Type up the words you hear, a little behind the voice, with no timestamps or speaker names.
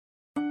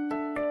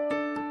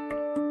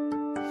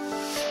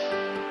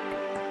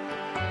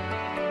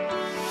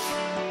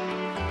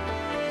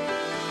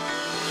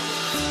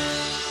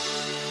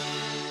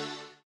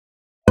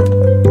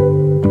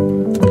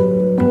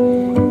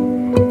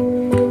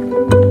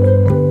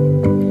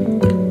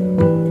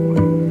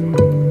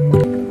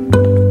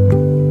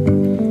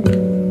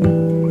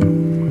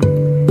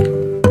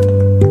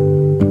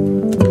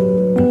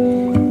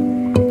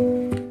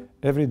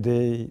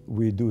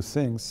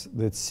things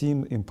that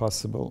seemed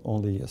impossible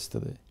only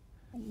yesterday.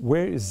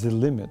 Where is the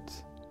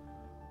limit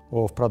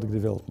of product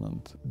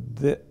development?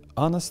 The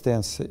honest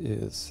answer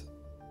is,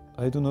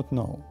 I do not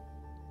know,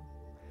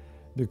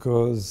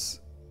 because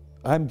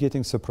I'm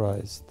getting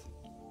surprised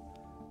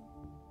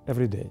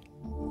every day.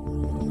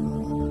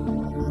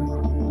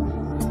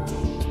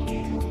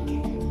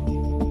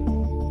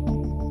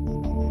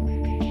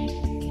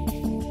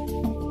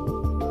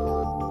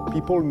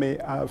 People may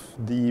have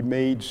the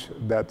image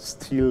that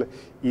steel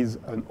is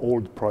an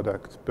old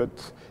product, but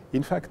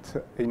in fact,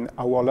 in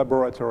our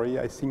laboratory,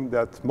 I think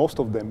that most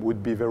of them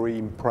would be very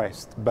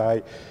impressed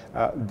by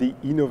the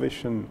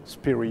innovation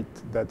spirit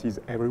that is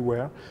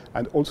everywhere,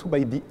 and also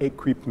by the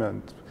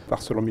equipment.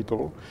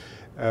 ArcelorMittal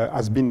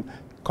has been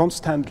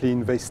constantly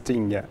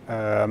investing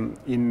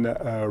in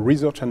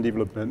research and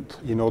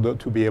development in order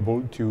to be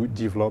able to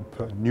develop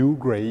new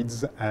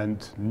grades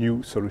and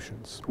new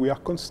solutions. We are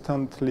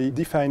constantly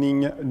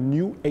defining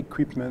new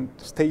equipment,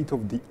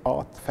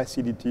 state-of-the-art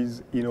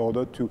facilities in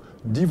order to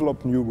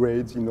develop new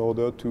grades, in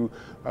order to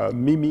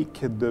mimic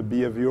the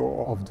behavior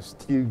of the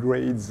steel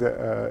grades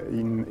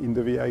in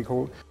the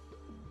vehicle.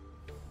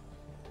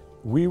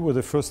 We were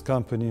the first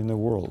company in the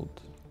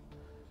world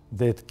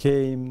that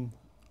came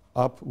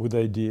up with the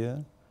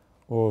idea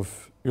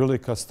of early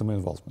customer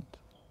involvement.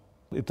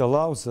 It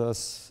allows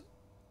us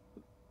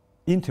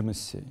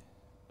intimacy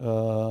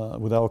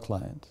with our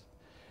client.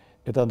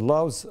 It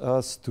allows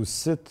us to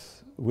sit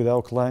with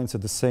our clients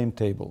at the same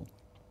table,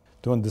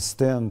 to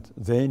understand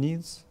their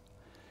needs,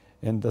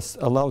 and this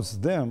allows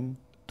them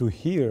to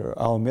hear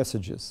our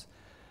messages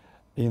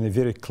in a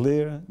very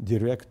clear,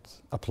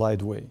 direct,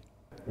 applied way.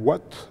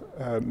 What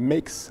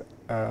makes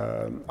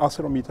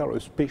ArcelorMittal a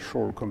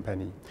special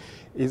company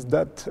is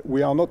that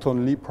we are not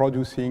only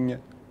producing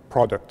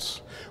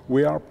products,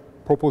 we are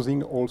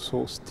proposing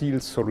also steel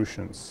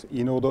solutions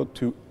in order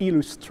to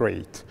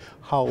illustrate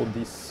how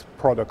these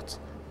products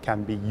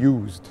can be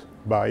used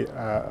by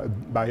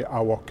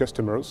our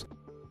customers.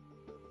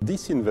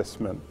 This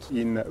investment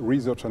in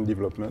research and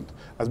development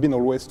has been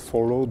always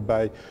followed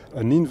by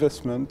an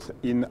investment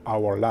in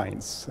our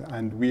lines,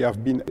 and we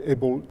have been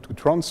able to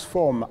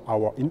transform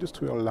our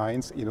industrial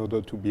lines in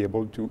order to be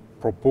able to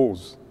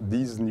propose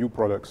these new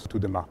products to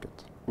the market.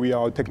 We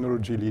are a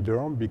technology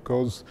leader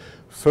because,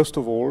 first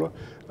of all,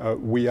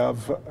 we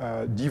have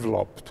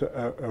developed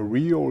a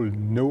real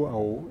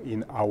know-how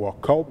in our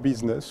core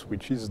business,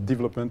 which is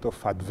development of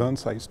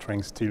advanced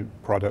high-strength steel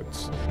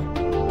products.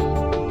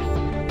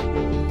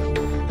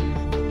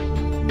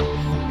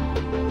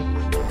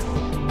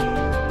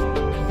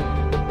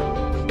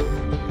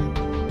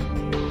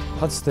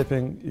 Hot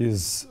stepping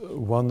is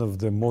one of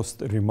the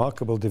most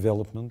remarkable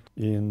developments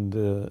in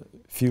the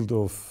field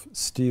of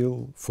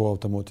steel for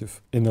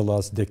automotive in the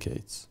last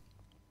decades.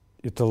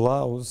 It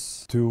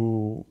allows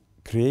to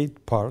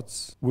create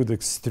parts with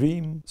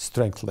extreme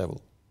strength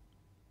level.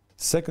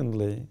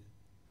 Secondly,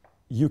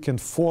 you can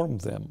form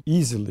them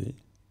easily.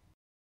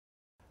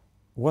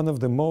 One of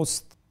the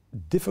most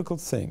difficult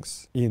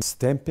things in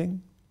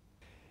stamping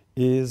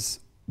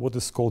is what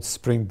is called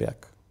spring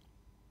back.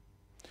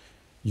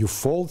 You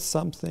fold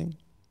something,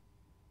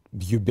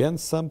 you bend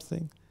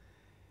something,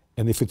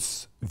 and if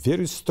it's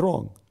very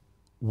strong,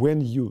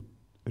 when you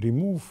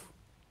remove,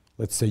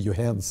 let's say, your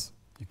hands,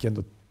 you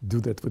cannot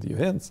do that with your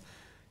hands,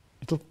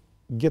 it'll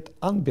get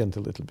unbent a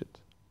little bit.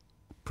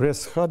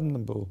 Press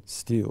hardenable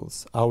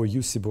steels, our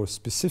UC-bore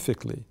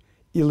specifically,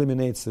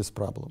 eliminates this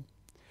problem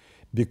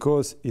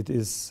because it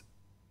is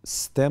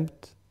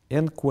stamped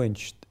and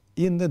quenched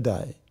in the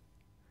die.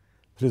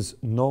 There is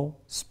no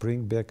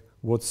spring back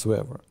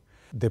whatsoever.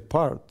 The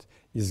part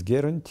is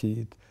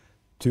guaranteed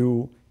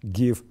to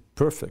give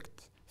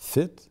perfect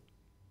fit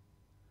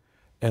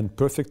and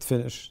perfect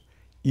finish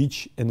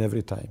each and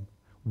every time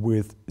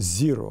with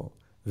zero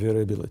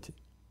variability.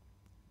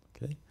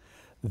 Okay?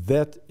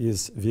 That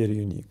is very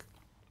unique.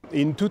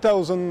 In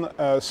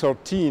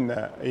 2013,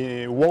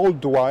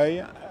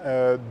 worldwide,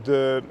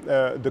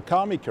 the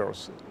car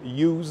makers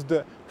used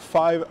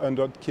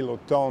 500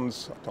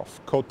 kilotons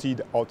of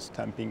coated hot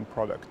stamping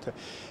product.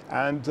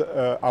 And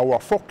our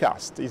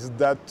forecast is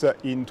that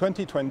in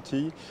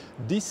 2020,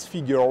 this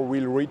figure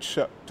will reach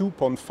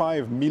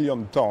 2.5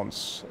 million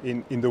tons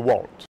in the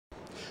world.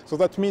 So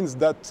that means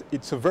that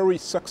it's a very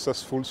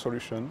successful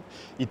solution.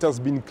 It has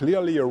been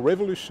clearly a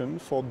revolution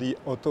for the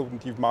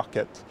automotive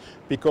market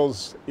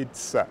because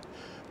it's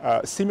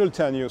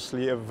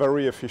simultaneously a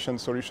very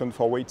efficient solution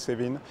for weight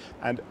saving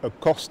and a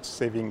cost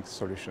saving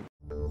solution.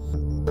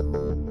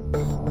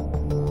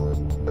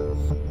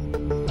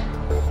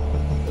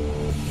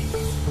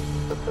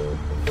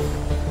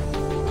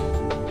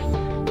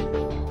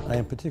 I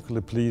am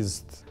particularly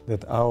pleased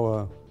that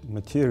our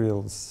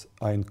materials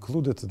are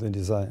included in the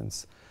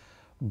designs,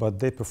 but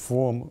they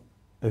perform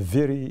a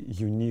very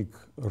unique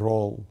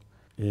role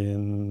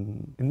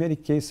in many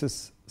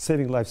cases,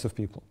 saving lives of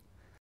people.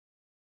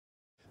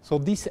 So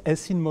this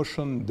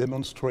S-in-motion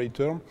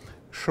demonstrator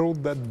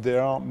showed that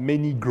there are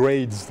many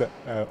grades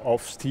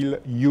of steel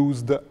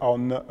used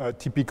on a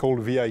typical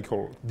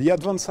vehicle. The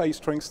advanced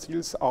high-strength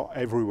steels are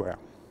everywhere.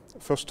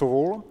 first of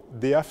all,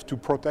 they have to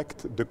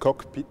protect the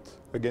cockpit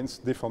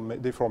against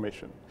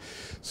deformation.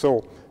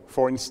 So,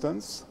 for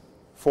instance,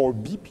 for a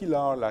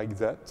B-pillar like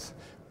that,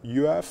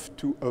 you have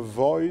to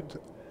avoid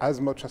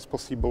as much as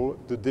possible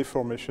the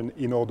deformation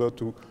in order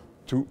to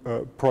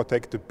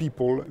protect the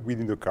people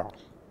within the car.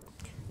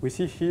 We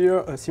see here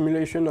a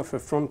simulation of a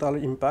frontal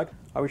impact.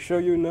 I will show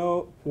you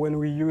now when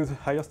we use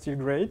higher steel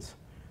grades.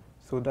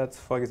 So that's,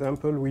 for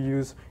example, we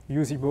use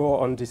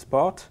UZ-bore on this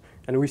part,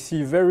 and we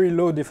see very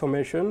low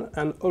deformation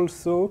and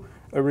also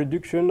a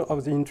reduction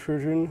of the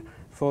intrusion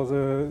for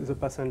the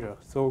passenger.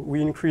 So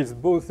we increase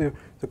both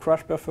the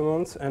crash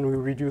performance and we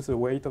reduce the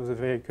weight of the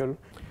vehicle.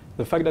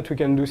 The fact that we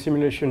can do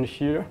simulation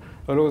here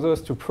allows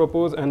us to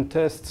propose and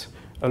test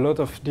a lot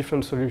of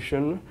different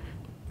solutions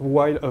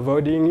while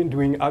avoiding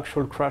doing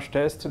actual crash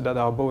tests that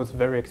are both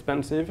very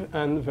expensive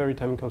and very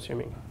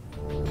time-consuming.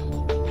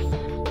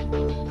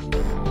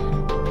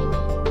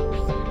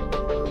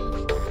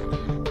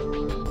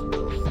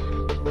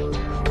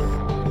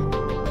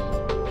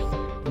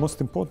 Most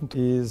important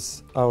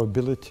is our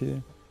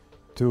ability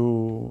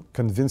to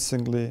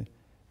convincingly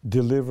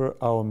deliver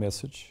our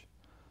message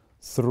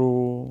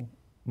through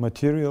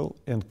material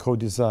and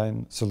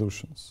co-design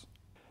solutions.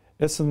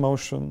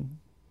 S-in-Motion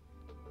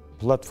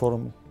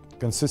platform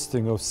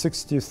consisting of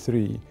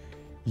 63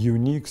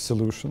 unique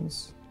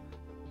solutions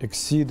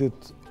exceeded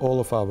all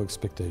of our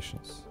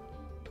expectations.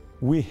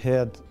 We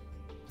had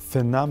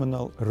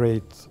phenomenal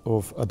rate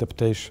of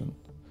adaptation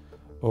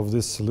of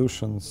these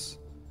solutions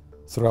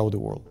throughout the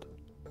world.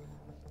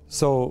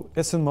 So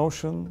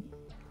S-in-Motion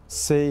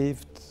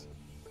saved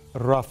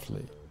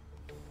roughly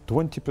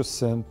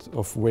 20%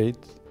 of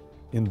weight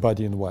in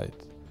body in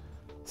white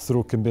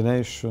through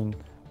combination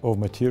of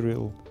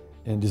material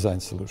and design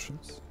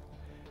solutions,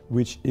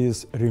 which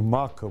is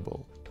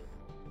remarkable.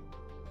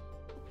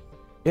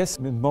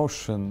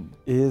 S-in-Motion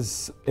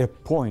is a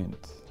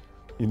point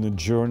in a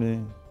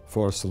journey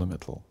for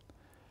ArcelorMittal,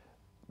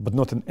 but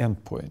not an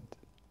end point.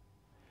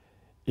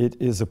 It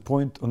is a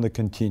point on the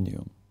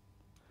continuum.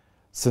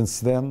 Since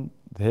then,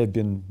 there have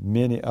been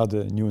many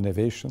other new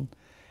innovations,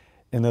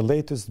 and the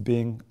latest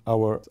being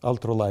our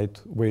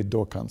ultra-light weight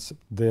door concept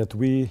that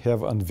we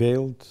have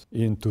unveiled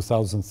in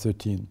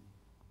 2013,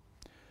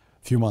 a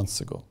few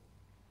months ago.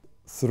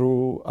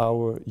 Through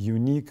our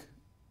unique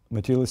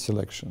material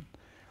selection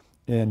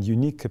and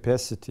unique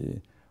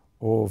capacity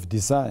of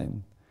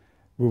design,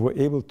 we were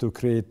able to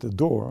create a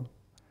door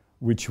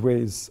which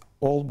weighs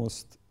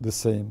almost the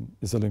same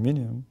as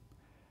aluminum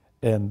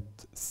and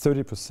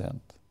 30%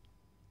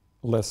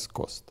 less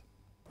cost.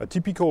 A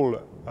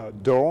typical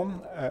door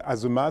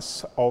has a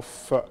mass of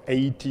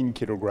 18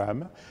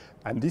 kilograms,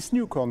 and this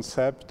new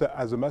concept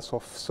has a mass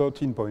of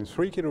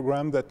 13.3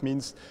 kilograms. That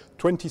means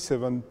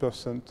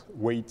 27%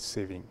 weight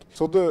saving.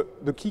 So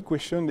the key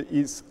question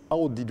is,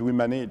 how did we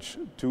manage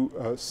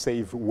to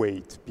save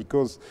weight?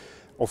 Because,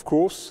 of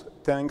course,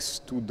 thanks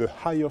to the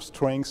higher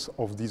strength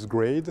of this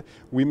grade,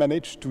 we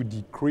managed to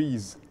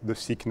decrease the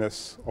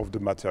thickness of the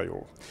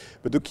material.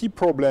 But the key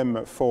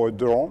problem for a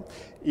door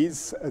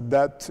is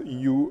that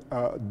you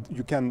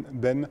can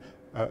then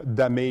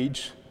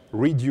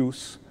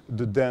reduce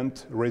the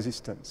dent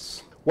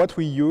resistance. What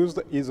we used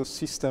is a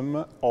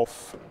system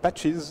of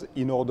patches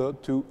in order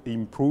to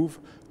improve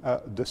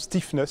the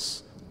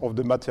stiffness of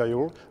the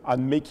material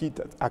and make it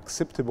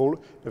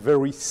acceptable, a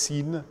very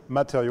thin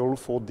material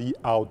for the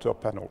outer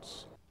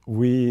panels.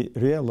 We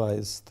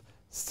realized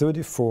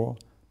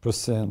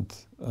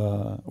 34%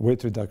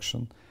 weight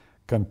reduction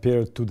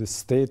compared to the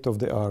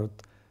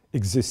state-of-the-art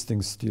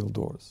existing steel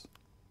doors.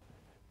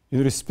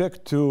 In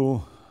respect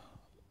to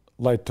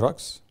light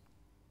trucks,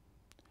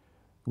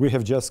 we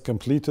have just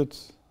completed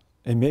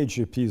a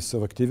major piece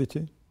of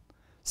activity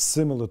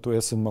similar to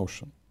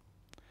S-in-Motion,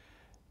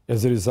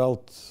 as a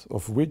result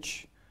of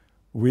which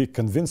we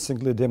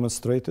convincingly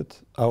demonstrated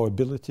our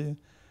ability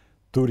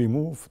to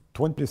remove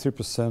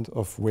 23%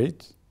 of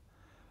weight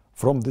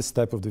from this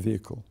type of the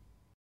vehicle.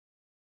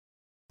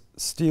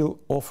 Steel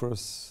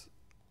offers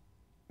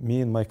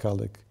me and my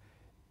colleague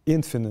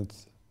infinite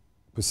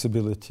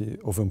possibility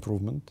of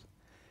improvement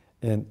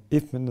and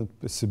infinite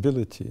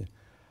possibility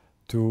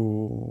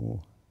to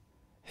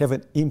have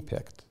an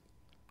impact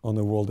on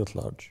the world at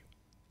large.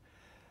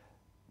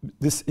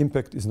 This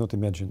impact is not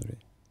imaginary,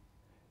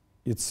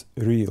 it's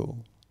real.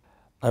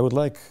 I would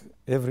like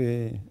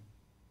every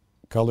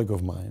colleague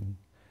of mine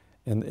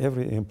and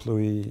every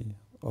employee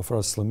of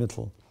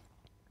ArcelorMittal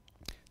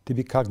to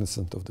be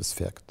cognizant of this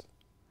fact,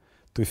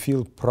 to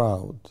feel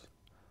proud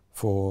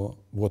for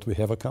what we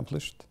have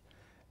accomplished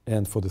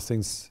and for the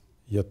things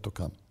yet to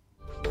come.